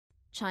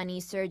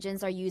Chinese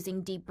surgeons are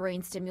using deep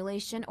brain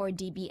stimulation, or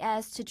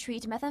DBS, to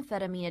treat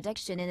methamphetamine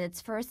addiction in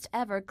its first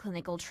ever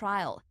clinical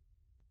trial.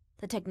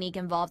 The technique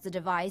involves a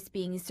device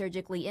being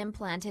surgically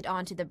implanted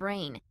onto the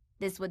brain.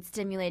 This would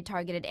stimulate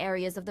targeted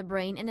areas of the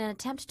brain in an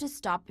attempt to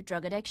stop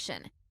drug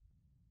addiction.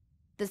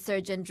 The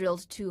surgeon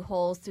drilled 2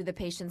 holes through the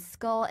patient's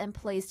skull and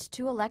placed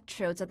 2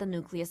 electrodes at the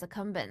nucleus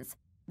accumbens.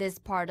 This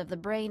part of the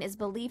brain is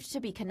believed to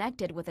be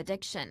connected with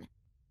addiction.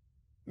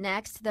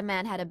 Next, the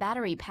man had a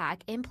battery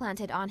pack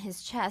implanted on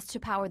his chest to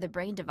power the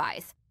brain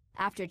device.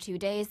 After 2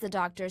 days, the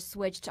doctors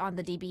switched on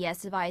the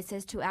DBS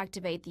devices to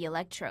activate the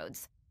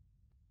electrodes.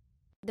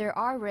 There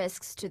are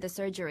risks to the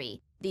surgery.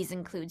 These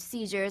include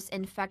seizures,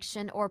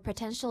 infection, or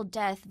potential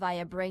death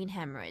via brain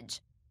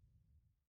hemorrhage.